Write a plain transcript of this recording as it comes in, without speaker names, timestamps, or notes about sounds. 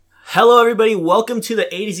Hello, everybody. Welcome to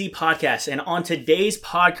the A to Z podcast. And on today's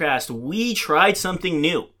podcast, we tried something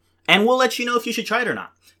new. And we'll let you know if you should try it or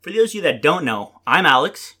not. For those of you that don't know, I'm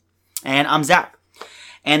Alex. And I'm Zach.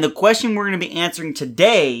 And the question we're going to be answering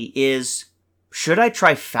today is, should I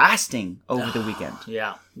try fasting over the weekend?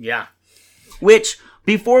 Yeah. Which,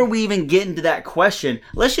 before we even get into that question,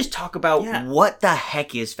 let's just talk about what the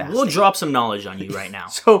heck is fasting. We'll drop some knowledge on you right now.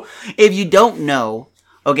 So, if you don't know,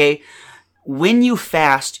 okay, when you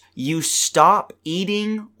fast, you stop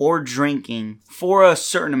eating or drinking for a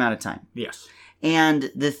certain amount of time. Yes.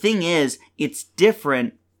 And the thing is, it's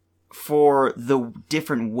different for the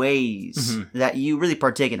different ways that you really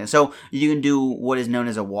partake in it. So you can do what is known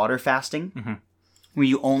as a water fasting, where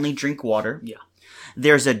you only drink water. Yeah.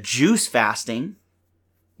 There's a juice fasting,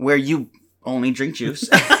 where you only drink juice.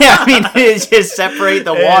 I mean, it's just separate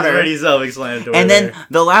the water. It's pretty self-explanatory. And then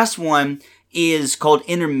the last one is called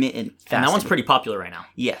intermittent fasting. And that one's pretty popular right now.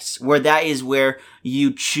 Yes, that is where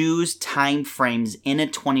you choose time frames in a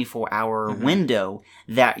 24-hour window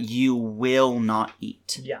that you will not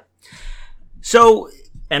eat. Yeah. So,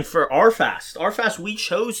 and for our fast, we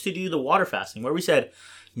chose to do the water fasting, where we said,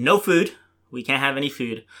 no food, we can't have any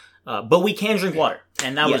food, but we can drink water.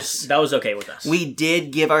 And that was okay with us. We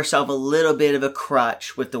did give ourselves a little bit of a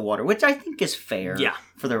crutch with the water, which I think is fair. Yeah.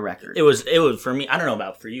 For the record. It was for me. I don't know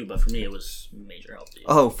about for you, but for me, it was major help.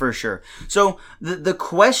 Oh, for sure. So the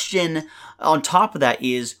question on top of that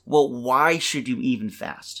is, well, why should you even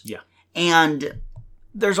fast? Yeah. And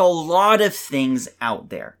there's a lot of things out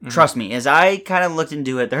there. Trust me, as I kind of looked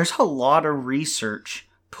into it, there's a lot of research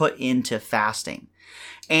put into fasting.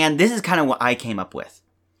 And this is kind of what I came up with.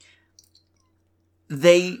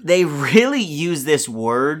 They really use this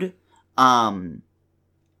word,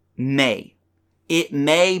 may. It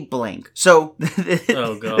may blank. So,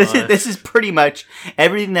 oh God. This is pretty much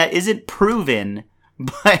everything that isn't proven,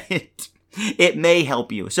 but it may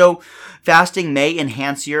help you. So, fasting may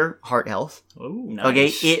enhance your heart health. Oh, nice. Okay,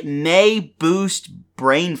 it may boost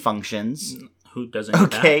brain functions. Who doesn't know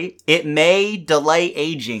that? It may delay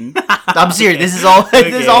aging. I'm serious. This is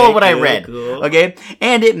all what I read. Cool. Okay,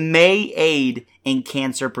 and it may aid in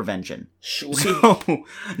cancer prevention. Sweet. So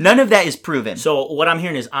none of that is proven. So what I'm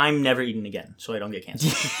hearing is I'm never eating again, so I don't get cancer.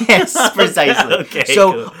 Yes, precisely. Okay,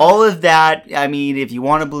 so cool. All of that, I mean, if you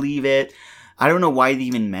want to believe it, I don't know why they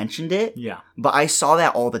even mentioned it. Yeah. But I saw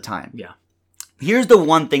that all the time. Yeah. Here's the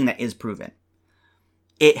one thing that is proven.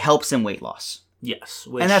 It helps in weight loss. Yes.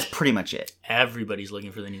 And that's pretty much it. Everybody's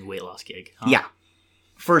looking for the new weight loss gig. Huh? Yeah.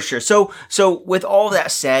 For sure. So with all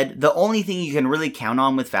that said, the only thing you can really count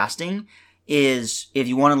on with fasting is if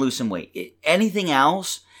you want to lose some weight. Anything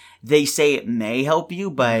else, they say it may help you,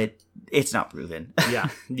 but it's not proven.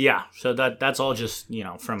 Yeah. So that's all just,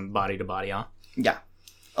 from body to body, huh? Yeah.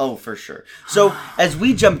 Oh, for sure. So as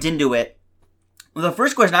we jumped into it, the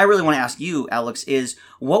first question I really want to ask you, Alex, is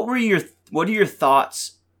what are your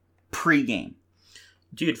thoughts pre-game?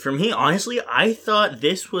 Dude, for me, honestly, I thought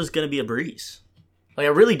this was going to be a breeze. Like, I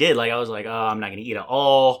really did. Like, I was like, oh, I'm not going to eat at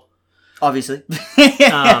all. Obviously.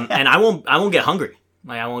 And I won't get hungry.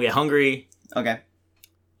 Like, I won't get hungry. Okay.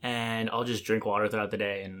 And I'll just drink water throughout the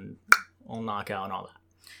day and I'll knock out and all that.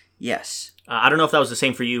 Yes. I don't know if that was the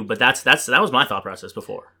same for you, but that was my thought process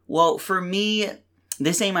before. Well, for me,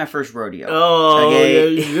 this ain't my first rodeo. Oh,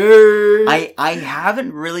 okay? Yeah. I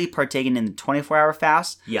haven't really partaken in the 24-hour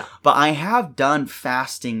fast. Yeah. But I have done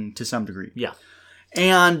fasting to some degree. Yeah.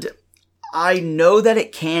 And I know that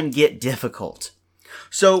it can get difficult.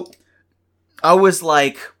 So I was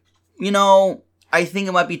like, I think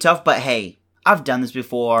it might be tough, but hey, I've done this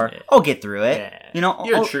before. Yeah. I'll get through it. Yeah.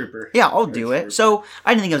 You're a trooper. Yeah, I'll do it. So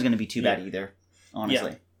I didn't think it was going to be too bad either,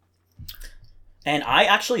 honestly. Yeah. And I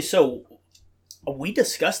actually, we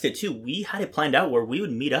discussed it too. We had it planned out where we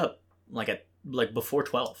would meet up like before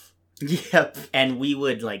 12. Yep. And we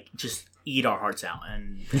would just eat our hearts out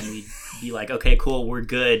and we'd be like, okay, cool, we're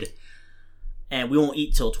good. And we won't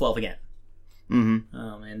eat till 12 again. Mm-hmm.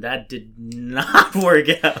 Oh man, that did not work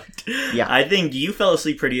out. Yeah. I think you fell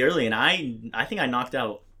asleep pretty early and I think I knocked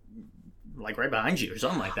out like right behind you or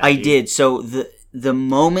something like that. I did. So the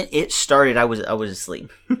moment it started, I was asleep.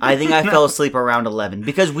 I think I fell asleep around 11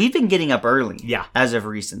 because we've been getting up early. Yeah. As of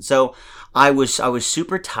recent. So I was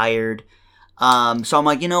super tired. So I'm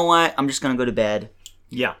like, you know what? I'm just going to go to bed.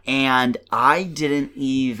 Yeah. And I didn't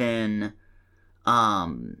even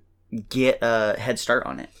get a head start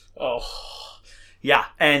on it. Oh. Yeah.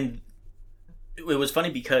 And it was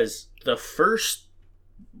funny because the first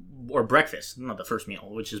or breakfast, not the first meal,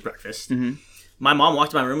 which is breakfast. Mm-hmm. My mom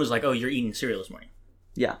walked in my room and was like, "Oh, you're eating cereal this morning."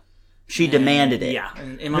 Yeah. She demanded it. Yeah.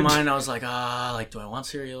 And in my mind, I was like, do I want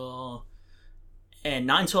cereal? And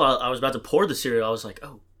not until I was about to pour the cereal, I was like,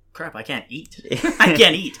 oh crap, I can't eat. I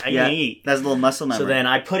can't eat. I can't eat. That's a little muscle memory. So then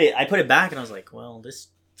I put it back, and I was like, well, this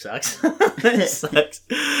sucks. This sucks.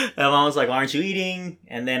 And Mom was like, why aren't you eating?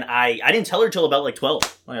 And then I didn't tell her till about like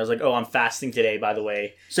 12. Like, I was like, oh, I'm fasting today, by the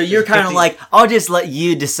way. So you're kind of like, I'll just let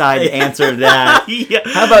you decide to answer that. Yeah.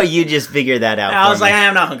 How about you just figure that out? I was like, I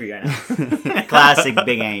am not hungry right now. Classic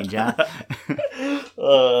Big Ange, huh?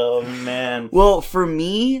 Oh, man. Well, for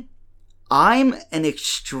me, I'm an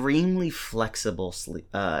extremely flexible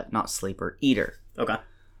eater. Okay.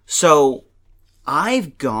 So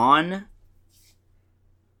I've gone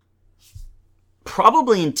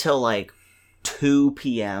probably until like 2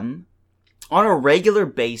 p.m. on a regular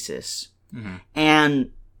basis,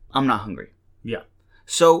 and I'm not hungry. Yeah.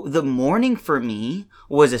 So the morning for me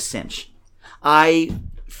was a cinch.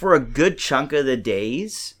 For a good chunk of the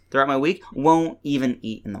days throughout my week, won't even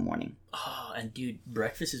eat in the morning. Oh, and dude,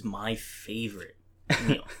 breakfast is my favorite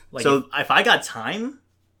meal. Like, so if I got time,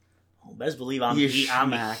 best believe I'm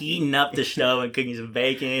heating up the stove and cooking some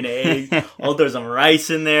bacon, eggs. I'll throw some rice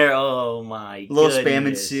in there. Oh my god. Little spam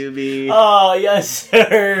and subi. Oh, yes,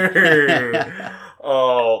 sir.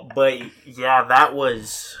 Oh, but yeah,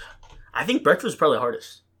 I think breakfast was probably the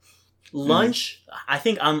hardest. Lunch, I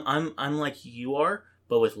think I'm like you are,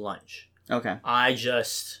 but with lunch. Okay.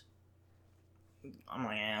 I'm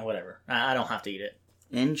like, whatever. I don't have to eat it.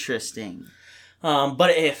 Interesting. But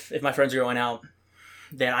if my friends are going out,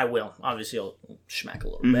 then I will. Obviously, I'll schmack a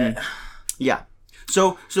little bit. Yeah.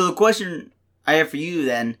 So the question I have for you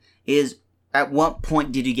then is, at what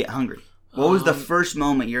point did you get hungry? What was the first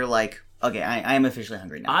moment you're like, okay, I am officially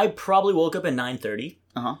hungry now? I probably woke up at 9:30.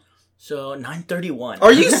 Uh-huh. So 9:31.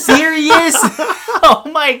 Are you serious? Oh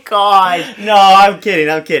my god! No, I'm kidding.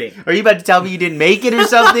 Are you about to tell me you didn't make it or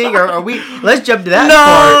something? Or are we? Let's jump to that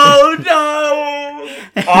part. No.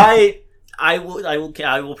 I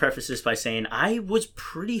will preface this by saying I was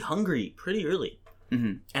pretty hungry pretty early,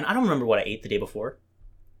 and I don't remember what I ate the day before,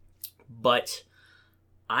 but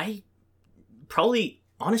I probably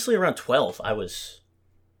honestly around 12 I was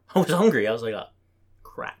hungry. I was like, oh,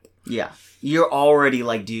 crap. Yeah, you're already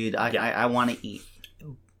like, dude, I want to eat.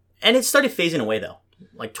 And it started phasing away though.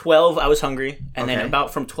 Like 12, I was hungry, and then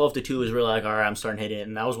about from 12 to 2 was really like, all right, I'm starting to hit it,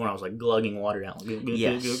 and that was when I was like glugging water down.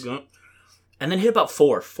 Yes. And then hit about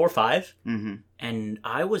 4, 5, and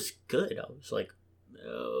I was good. I was like,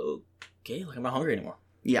 okay, like I'm not hungry anymore.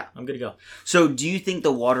 Yeah, I'm good to go. So, do you think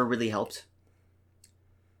the water really helped?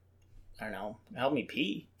 I don't know. It helped me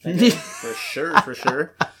pee. For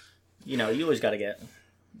sure. You know, you always got to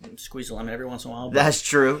squeeze a lemon every once in a while. That's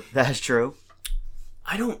true.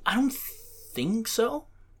 I don't think so.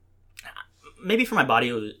 Maybe for my body,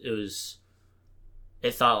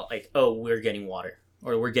 it thought like, oh, we're getting water.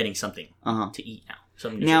 Or we're getting something to eat now.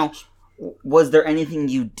 Now, was there anything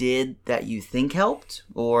you did that you think helped?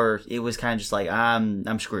 Or it was kind of just like,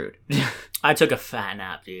 I'm screwed? I took a fat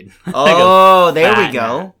nap, dude. Oh, there we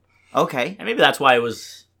go. Nap. Okay. And maybe that's why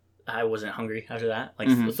I wasn't hungry after that. Like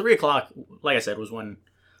 3 o'clock, like I said, was when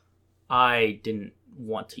I didn't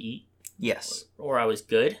want to eat. Yes. Or I was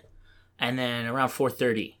good. And then around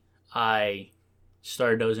 4:30, I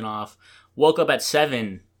started dozing off. Woke up at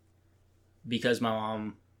 7 because my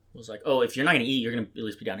mom was like, oh, if you're not going to eat, you're going to at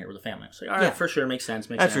least be down here with the family. I was like, all right, for sure. Makes sense.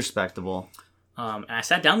 That's respectable. And I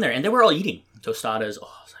sat down there, and they were all eating tostadas.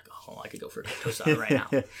 Oh, I was like, oh, I could go for a tostada right now.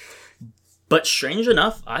 But strange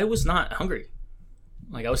enough, I was not hungry.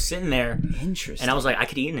 Like, I was sitting there. Interesting. And I was like, I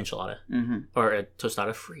could eat an enchilada. Or a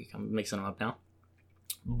tostada freak. I'm mixing them up now.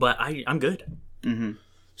 But I'm good.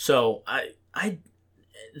 So, I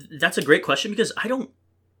that's a great question because I don't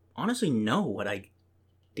honestly know what I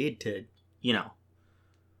did to,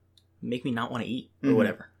 make me not want to eat or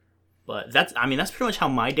whatever. But that's pretty much how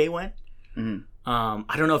my day went.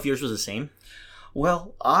 I don't know if yours was the same.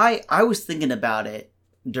 Well, I was thinking about it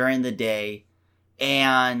during the day,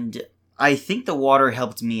 and I think the water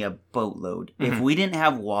helped me a boatload. If we didn't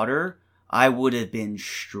have water, I would have been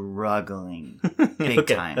struggling big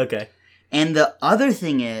time. Okay. And the other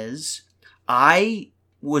thing is, I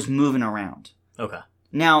was moving around. Okay.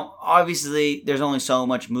 Now, obviously, there's only so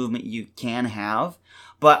much movement you can have,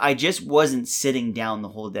 but I just wasn't sitting down the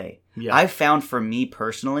whole day. Yeah. I found for me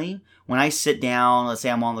personally, when I sit down, let's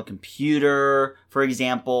say I'm on the computer, for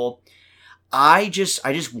example, I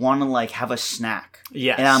just want to like have a snack.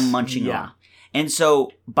 Yes. And I'm munching on. And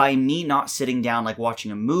so by me not sitting down, like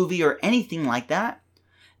watching a movie or anything like that,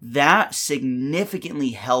 that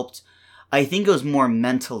significantly helped. I think it was more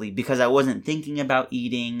mentally because I wasn't thinking about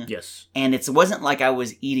eating. Yes. And it wasn't like I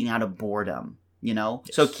was eating out of boredom, Yes.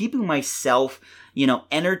 So keeping myself,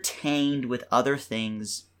 entertained with other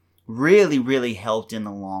things really, really helped in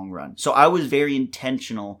the long run. So I was very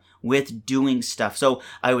intentional with doing stuff. So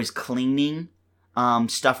I was cleaning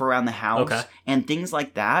stuff around the house and things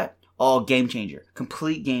like that. All game changer.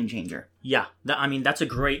 Complete game changer. Yeah. That's a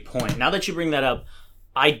great point. Now that you bring that up,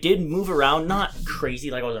 I did move around, not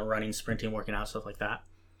crazy, like I wasn't running, sprinting, working out, stuff like that.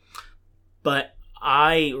 But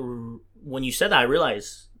when you said that, I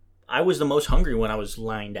realized I was the most hungry when I was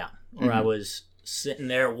lying down. Or I was sitting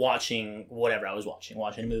there watching whatever I was watching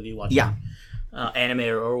a movie, watching anime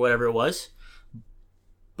or whatever it was.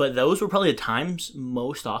 But those were probably the times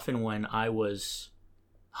most often when I was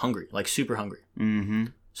hungry, like super hungry. Mm-hmm.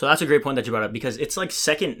 So that's a great point that you brought up, because it's like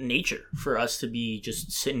second nature for us to be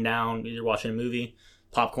just sitting down, either watching a movie,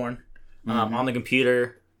 popcorn, on the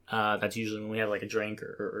computer. That's usually when we have like a drink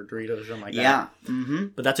or Doritos or something like that. Yeah. Mm-hmm.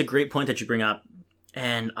 But that's a great point that you bring up.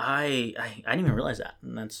 And I didn't even realize that.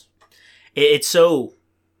 And that's... It's so...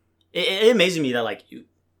 It amazes me that like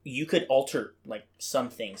you could alter like some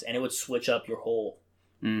things and it would switch up your whole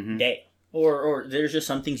day. Or there's just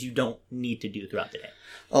some things you don't need to do throughout the day.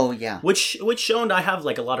 Oh, yeah. Which shown I have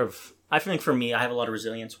like a lot of... I think for me, I have a lot of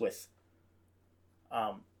resilience with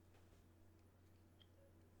like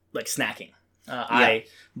snacking. I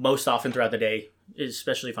most often throughout the day,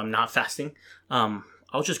 especially if I'm not fasting,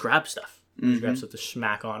 I'll just grab stuff. Just grab stuff to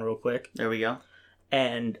smack on real quick. There we go.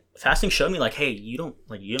 And fasting showed me like, hey, you don't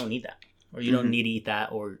need that, or you don't need to eat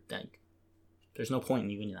that, or like, there's no point in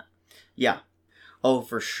you eating that. Yeah. Oh,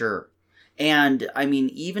 for sure. And I mean,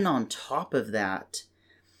 even on top of that,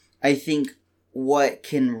 I think what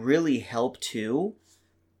can really help too,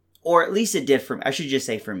 or at least it did for me, I should just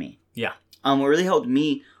say for me. Yeah. What really helped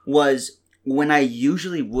me was when I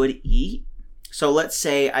usually would eat. So let's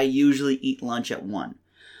say I usually eat lunch at 1.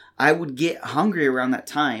 I would get hungry around that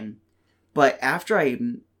time, but after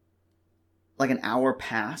like an hour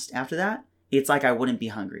passed after that, it's like I wouldn't be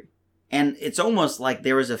hungry. And it's almost like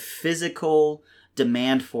there was a physical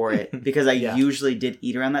demand for it because I usually did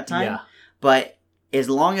eat around that time. Yeah. But as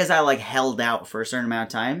long as I like held out for a certain amount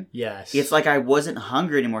of time, it's like I wasn't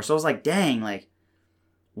hungry anymore. So I was like, dang, like,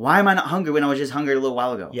 why am I not hungry when I was just hungry a little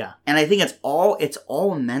while ago? Yeah. And I think it's all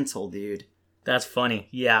mental, dude. That's funny.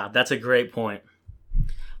 Yeah, that's a great point.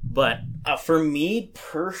 But for me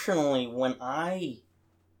personally, when I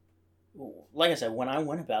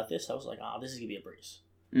went about this, I was like, this is going to be a breeze.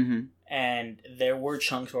 Mm-hmm. And there were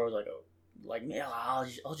chunks where I was like, man, I'll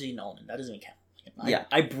just eat an almond. That doesn't even count.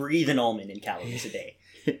 I breathe an almond in calories a day.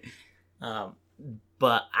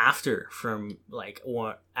 But after, from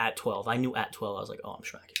at 12, I knew at 12, I was like, I'm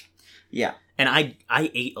smacking. Yeah. And I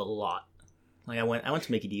ate a lot. Like I went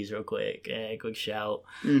to Mickey D's real quick. Quick shout.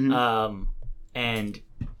 Mm-hmm. And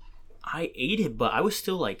I ate it, but I was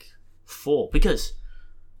still like full because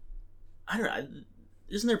I don't know.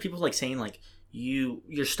 Isn't there people like saying like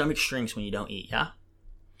your stomach shrinks when you don't eat? Yeah.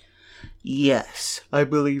 Yes, I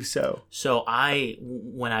believe so. So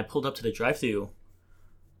when I pulled up to the drive-thru,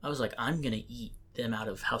 I was like, I'm gonna eat them out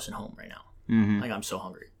of house and home right now. Mm-hmm. Like I'm so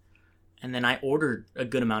hungry. And then I ordered a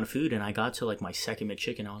good amount of food, and I got to like my second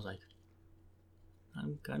McChicken. I was like,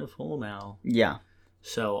 I'm kind of full now. Yeah.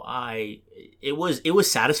 So it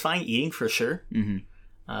was satisfying eating for sure. Mm-hmm.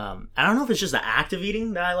 I don't know if it's just the act of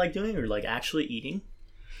eating that I like doing or like actually eating,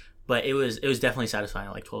 but it was definitely satisfying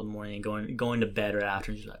at like 12 in the morning and going to bed right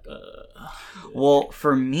after and just like. Well,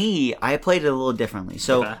 for me, I played it a little differently.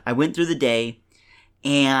 So I went through the day,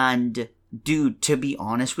 and dude, to be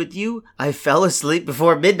honest with you, I fell asleep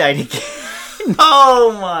before midnight again.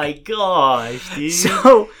 Oh my gosh, dude!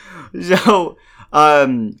 So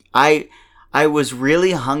I was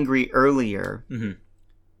really hungry earlier,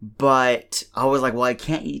 but I was like, well, I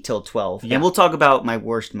can't eat till 12. Yeah. And we'll talk about my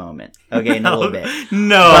worst moment, okay, in a little bit.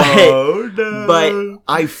 No. But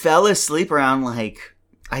I fell asleep around like,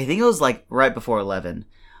 I think it was like right before 11.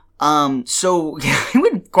 So I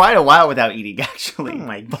went quite a while without eating, actually. Oh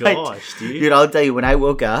my gosh, dude. Dude, I'll tell you, when I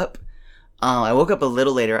woke up a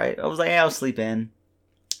little later. I was like, hey, I'll sleep in.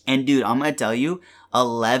 And dude, I'm going to tell you,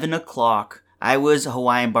 11 o'clock, I was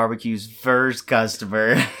Hawaiian Barbecue's first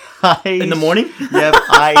customer. In the morning? Yep,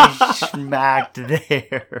 I smacked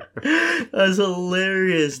there. That's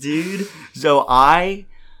hilarious, dude. So I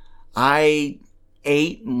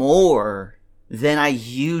ate more than I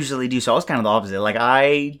usually do. So I was kind of the opposite. Like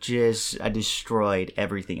I destroyed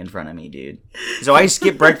everything in front of me, dude. So I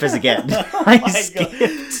skipped breakfast again. I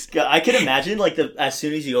skipped. God, I can imagine like as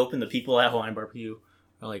soon as you open, the people at Hawaiian Barbecue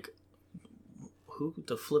are like, who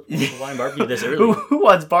the flip Hawaiian Barbecue this early? Who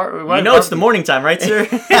wants barbecue? It's the morning time, right, sir?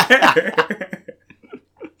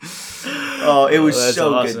 Oh, it was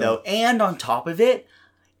so awesome. Good though. And on top of it,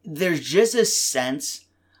 there's just a sense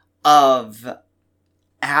of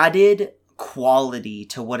added quality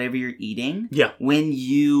to whatever you're eating. Yeah. When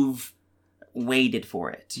you've waited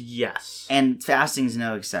for it. Yes. And fasting's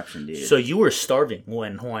no exception, dude. So you were starving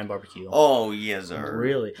when Hawaiian barbecue. Oh, yes, sir.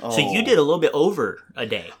 Really? Oh. So you did a little bit over a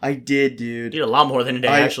day. I did, dude. You did a lot more than a day,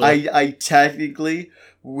 actually. I technically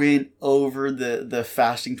went over the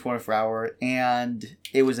fasting 24-hour, and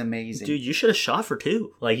it was amazing. Dude, you should have shot for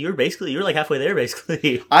 2. Like, you were like halfway there,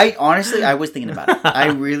 basically. I was thinking about it. I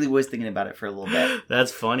really was thinking about it for a little bit.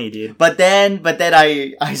 That's funny, dude. But then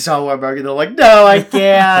I saw one burger, and they're like, no, I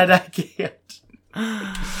can't. I can't.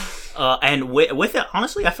 And with it,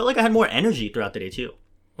 honestly, I felt like I had more energy throughout the day, too.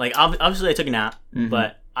 Like, obviously, I took a nap,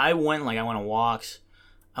 but I went on walks.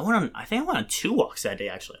 I went on 2 walks that day,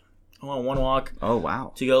 actually. I went on 1 walk. Oh,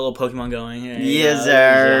 wow. To get a little Pokemon going. Yes,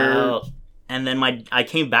 sir. And then I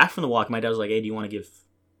came back from the walk. My dad was like, hey, do you want to give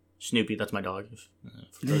Snoopy, that's my dog,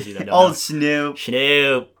 for those of you that don't know. Snoop.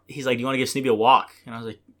 He's like, do you want to give Snoopy a walk? And I was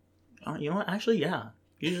like, oh, you know what? Actually, yeah.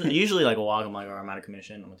 Usually like a walk, I'm like, oh, I'm out of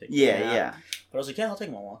commission. I'm going to take Yeah. But I was like, yeah, I'll take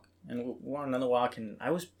him on a walk. And we went on another walk, and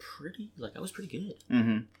I was pretty good.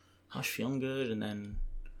 Mm-hmm. I was feeling good, and then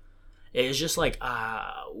it was just like,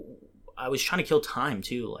 I was trying to kill time,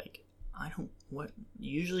 too. Like,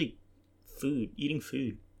 usually eating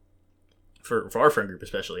food, for our friend group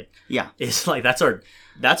especially. Yeah. It's like, that's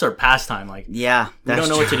our pastime. Like, yeah, we don't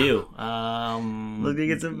know what to do. Let's go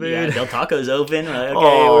get some food. Yeah, Del Taco's open. We're like,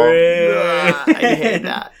 okay, I hate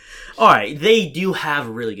that. All right, they do have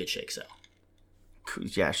really good shakes, though.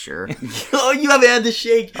 Yeah, sure. Oh, you haven't had the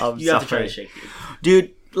shake. I'm you have to sorry. try the shake,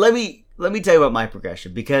 dude. Let me tell you about my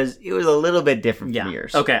progression, because it was a little bit different from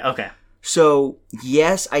yours. Okay. So,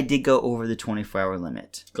 yes, I did go over the 24-hour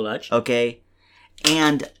limit. Clutch. Okay.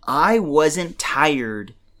 And I wasn't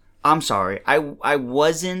tired. I'm sorry. I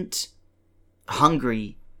wasn't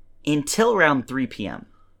hungry until around 3 p.m.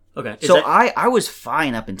 Okay. I was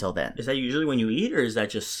fine up until then. Is that usually when you eat, or is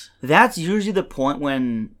that just... That's usually the point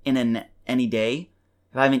when, in any day,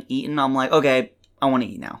 if I haven't eaten, I'm like, okay, I want to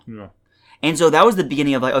eat now. Yeah. And so that was the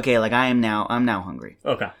beginning of like, okay, like I'm now hungry.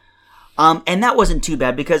 Okay. And that wasn't too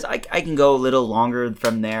bad, because I can go a little longer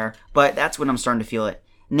from there, but that's when I'm starting to feel it.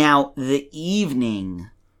 Now, the evening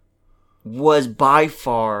was by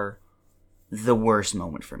far the worst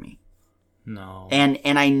moment for me. No. And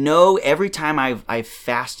I know every time I've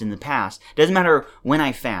fasted in the past, doesn't matter when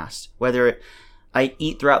I fast, whether I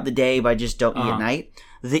eat throughout the day but I just don't eat at night,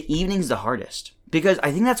 the evening's the hardest. Because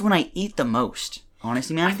I think that's when I eat the most.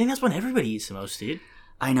 Honestly, man. I think that's when everybody eats the most, dude.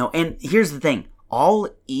 I know. And here's the thing. I'll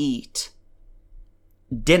eat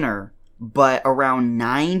dinner, but around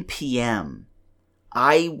 9 p.m.,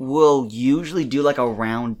 I will usually do like a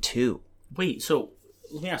round 2. Wait, so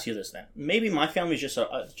let me ask you this then. Maybe my family's just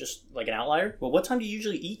like an outlier. Well, what time do you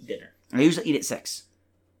usually eat dinner? I usually eat at 6.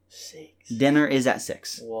 6. Dinner is at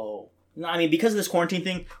 6. Whoa. No, I mean, because of this quarantine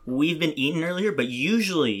thing, we've been eating earlier, but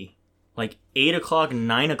usually like 8 o'clock,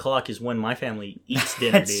 9 o'clock is when my family eats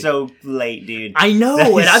dinner, That's dude. so late, dude. I know,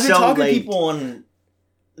 and I've been so talking late. to people, and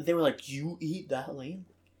they were like, you eat that late?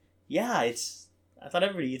 Yeah, I thought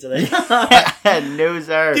everybody eats it that. No,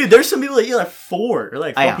 sir. Dude, there's some people that eat like 4 or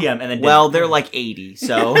like 4 p.m. and then well, they're like 80,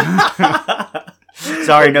 so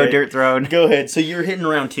sorry, no dirt thrown. Go ahead. So you're hitting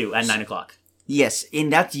around 2 at 9 o'clock. Yes,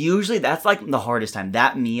 and that's like the hardest time.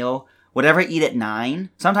 That meal, whatever I eat at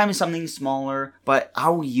 9, sometimes something smaller, but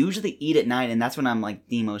I'll usually eat at 9, and that's when I'm like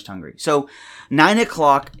the most hungry. So 9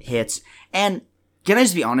 o'clock hits, and can I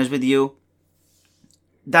just be honest with you?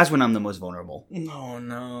 That's when I'm the most vulnerable.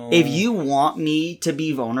 No. If you want me to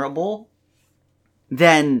be vulnerable,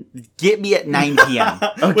 then get me at 9 p.m.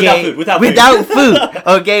 Okay, without food.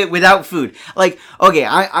 Okay, without food. Like, okay,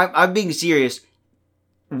 I'm being serious.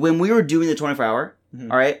 When we were doing the 24-hour,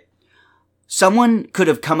 all right, someone could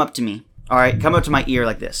have come up to me, all right, come up to my ear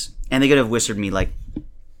like this, and they could have whispered me like,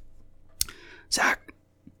 Zach,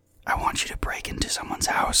 I want you to break into someone's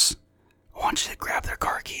house. I want you to grab their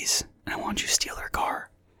car keys, and I want you to steal their car.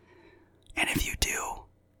 And if you do,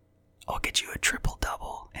 I'll get you a triple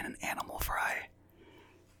double and an animal fry.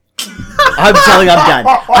 I'm telling you,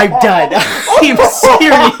 I'm done. I'm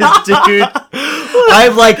serious, dude.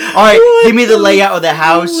 I'm like, all right, give me the layout of the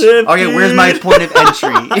house. Okay, where's my point of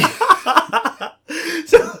entry?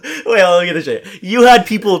 Wait, let me get this straight. You had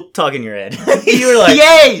people talk in your head. You were like,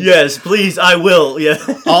 yay! Yes, please, I will. Yeah.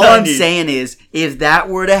 All I'm saying is, if that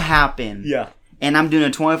were to happen, yeah, and I'm doing a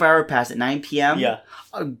 24-hour pass at 9 p.m., yeah.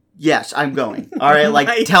 Yes, I'm going. All right,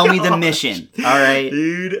 like, tell me the mission. All right?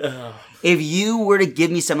 Dude. If you were to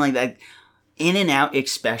give me something like that, In-N-Out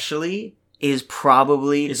especially is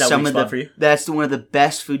probably Is that some weak of spot the for you? that's one of the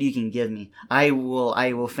best food you can give me. I will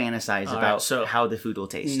fantasize All about right, so how the food will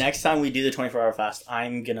taste. Next time we do the 24-hour fast,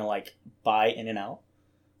 I'm gonna like buy In-N-Out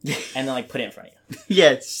and then like put it in front of you.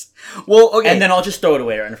 Yes. Well, okay. And then I'll just throw it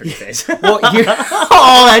away right in front of your face. Well,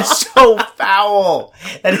 oh, that's so foul.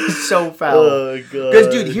 That is so foul. Oh god. Because,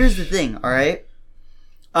 dude, here's the thing. All right.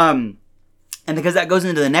 And because that goes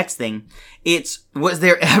into the next thing, was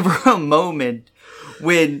there ever a moment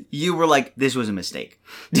when you were like, this was a mistake?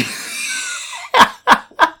 Because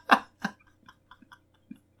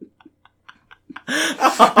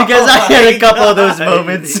I had a couple of those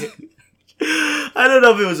moments. I don't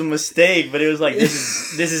know if it was a mistake, but it was like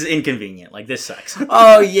this is inconvenient. Like this sucks.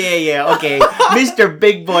 Oh yeah, okay, Mr.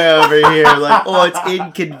 Big Boy over here, like, oh, it's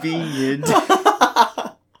inconvenient.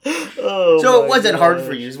 Oh, so it wasn't hard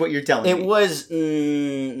for you, is what you're telling me. It was.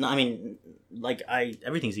 I mean, like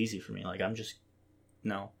everything's easy for me. Like I'm just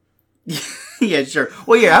no. Yeah, sure.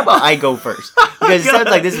 Well, yeah. How about I go first? Because it sounds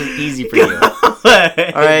like this was easy for you. All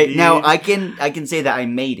right, now I can say that I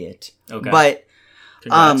made it. Okay. But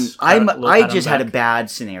Congrats. I just had a bad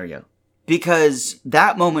scenario because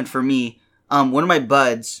that moment for me, one of my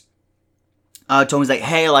buds told me, like,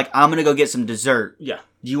 hey, like, I'm gonna go get some dessert. Yeah.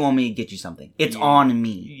 Do you want me to get you something? It's on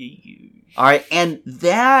me. All right, and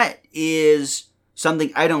that is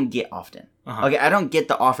something I don't get often. Uh-huh. Okay, I don't get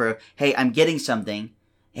the offer of, hey, I'm getting something.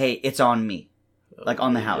 Hey, it's on me. Like,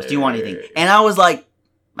 on the house. Do you want anything? And I was like,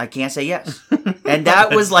 I can't say yes. And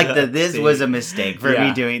that was like this was a mistake for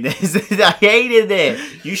me doing this. I hated it.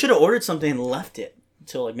 You should have ordered something and left it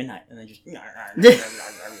until like midnight and then just.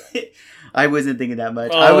 I wasn't thinking that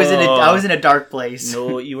much. I was in a dark place.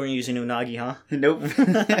 No, you weren't using unagi, huh? Nope.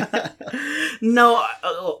 No,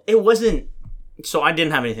 it wasn't. So I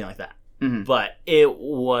didn't have anything like that. Mm-hmm. But it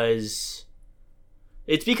was.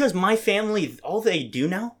 It's because my family, all they do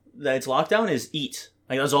now that it's lockdown is eat.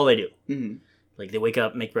 Like that's all they do. Mm-hmm. Like they wake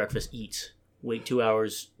up, make breakfast, eat. Wait 2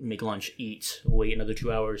 hours, make lunch, eat. Wait another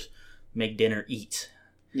 2 hours, make dinner, eat.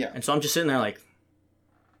 Yeah. And so I'm just sitting there like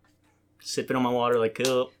sipping on my water, like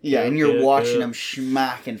and you're watching them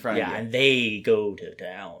smack in front of you. Yeah, and they go to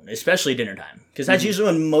town, especially dinner time, because that's usually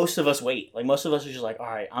when most of us wait. Like most of us are just like, all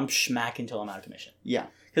right, I'm smacking until I'm out of commission. Yeah.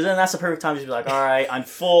 Because then that's the perfect time to be like, all right, I'm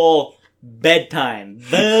full. Bedtime.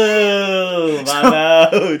 Boom. I'm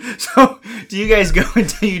out. So, do you guys go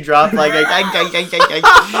until you drop like and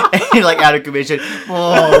you're like out of commission?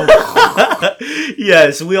 Oh.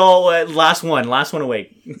 Yes, we all last one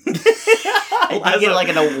awake. You get like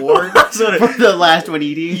an award for the last one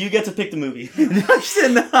eating. You get to pick the movie.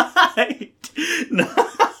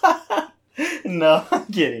 No, I'm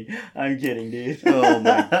kidding, dude. Oh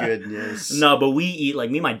my goodness. No, but we eat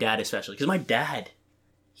like me and my dad especially, because my dad.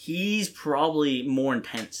 He's probably more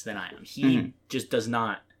intense than I am. He just does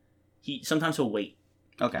not. Sometimes he'll wait.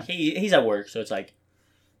 Okay. He's at work, so it's like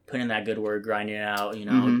putting in that good work, grinding it out,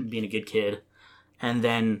 being a good kid, and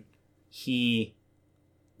then he'll eat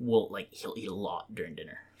a lot during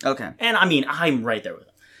dinner. Okay. And I mean, I'm right there with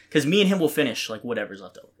him because me and him will finish like whatever's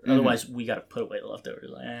left over. Otherwise, we gotta put away the leftovers.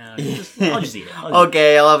 Like, I'll just eat it.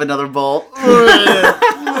 Okay, I'll have another bowl.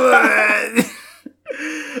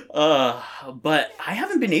 But I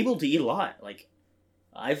haven't been able to eat a lot. Like,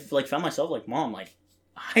 I've like found myself like, Mom, like,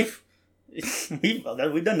 we've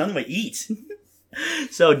done nothing but eat.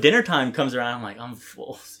 So dinner time comes around, I'm like, I'm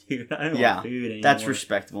full, dude. I don't want food anymore. That's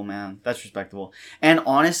respectable, man. That's respectable. And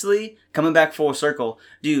honestly, coming back full circle,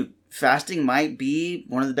 dude, fasting might be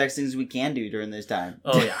one of the best things we can do during this time.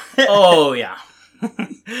 Oh yeah. Oh yeah.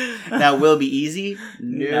 Now, will it be easy?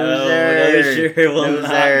 No, sir. It will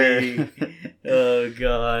not be. Oh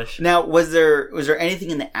gosh. Now, was there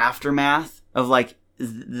anything in the aftermath of like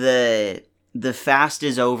the fast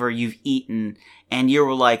is over, you've eaten, and you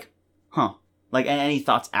were like, huh? Like any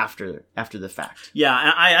thoughts after the fact?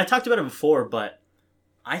 Yeah, I talked about it before, but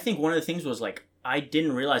I think one of the things was like I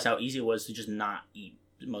didn't realize how easy it was to just not eat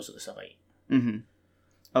most of the stuff I eat. Mm-hmm.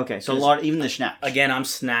 Okay, so a lot, even the snacks. Again, I'm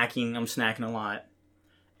snacking a lot.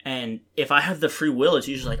 And if I have the free will, it's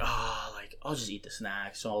usually like, I'll just eat the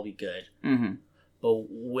snack, so I'll be good. Mm-hmm. But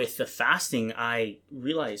with the fasting, I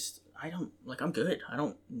realized I'm good. I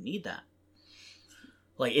don't need that.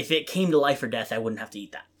 Like, if it came to life or death, I wouldn't have to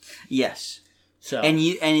eat that. Yes. So and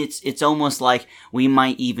it's almost like we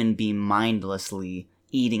might even be mindlessly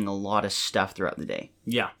eating a lot of stuff throughout the day.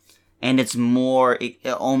 Yeah. And it's more, it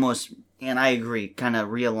almost, and I agree, kind of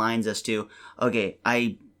realigns us to, okay,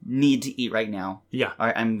 I need to eat right now. Yeah. All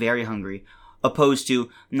right, I'm very hungry. Opposed to,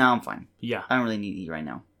 no, I'm fine. Yeah. I don't really need to eat right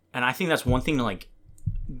now. And I think that's one thing to like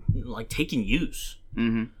take and use.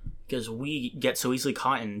 Mm-hmm. Because we get so easily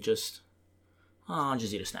caught in just, I'll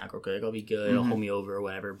just eat a snack real quick. I'll be good. It'll hold me over or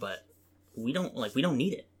whatever. But we don't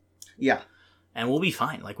need it. Yeah. And we'll be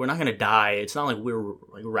fine. Like, we're not gonna die. It's not like we're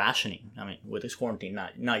like rationing. I mean, with this quarantine,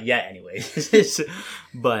 not yet, anyways.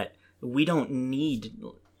 But we don't need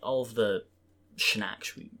all of the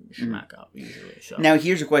snacks we smack up usually. So. Now,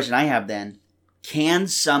 here's a question I have then: can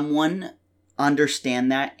someone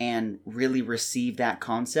understand that and really receive that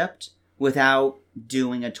concept without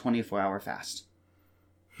doing a 24-hour fast?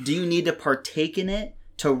 Do you need to partake in it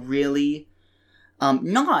to really,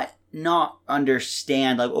 not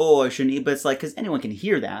understand, like, oh, I shouldn't eat, but it's like, because anyone can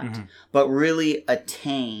hear that, but really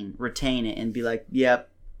retain it and be like, yep.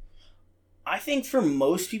 I think for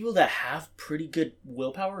most people that have pretty good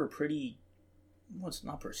willpower, or pretty, well, it's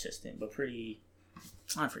not persistent, but pretty,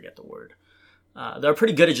 I forget the word, they're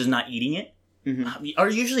pretty good at just not eating it, are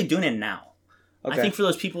usually doing it now. Okay. I think for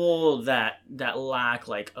those people that lack,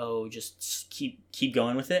 like, oh, just keep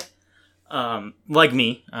going with it, like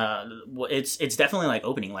me, it's definitely like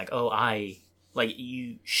opening, like, oh,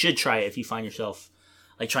 you should try it if you find yourself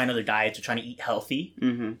like trying other diets or trying to eat healthy.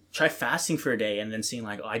 Try fasting for a day and then seeing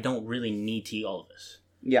like, oh, I don't really need to eat all of this.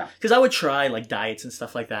 Yeah, because I would try like diets and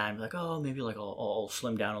stuff like that and be like, oh, maybe like I'll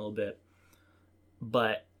slim down a little bit,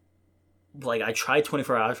 but like I tried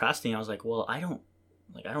 24-hour fasting. I was like, well, I don't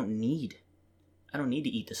need to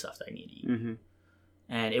eat the stuff that I need to eat.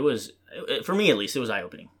 And it was, for me at least, it was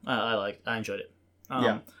eye-opening. I enjoyed it.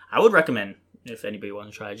 I would recommend, if anybody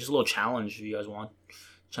wants to try it, just a little challenge if you guys want.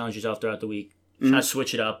 Challenge yourself throughout the week. Try to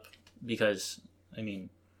switch it up because, I mean,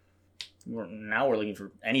 we're looking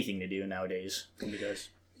for anything to do nowadays. Because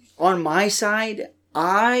on my side,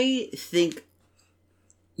 I think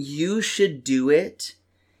you should do it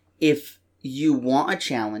if you want a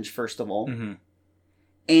challenge, first of all.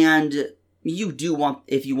 And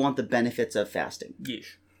if you want the benefits of fasting.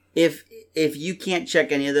 Yeesh. If you can't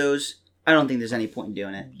check any of those, I don't think there's any point in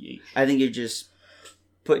doing it. Yeesh. I think you're just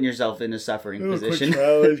putting yourself in a suffering position.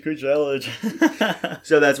 Quick challenge.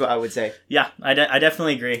 So that's what I would say. Yeah, I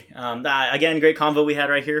definitely agree. Again, great convo we had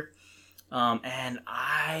right here. And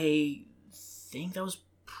I think that was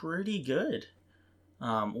pretty good.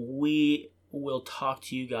 We will talk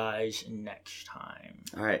to you guys next time.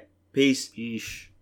 All right. Peace. Peace.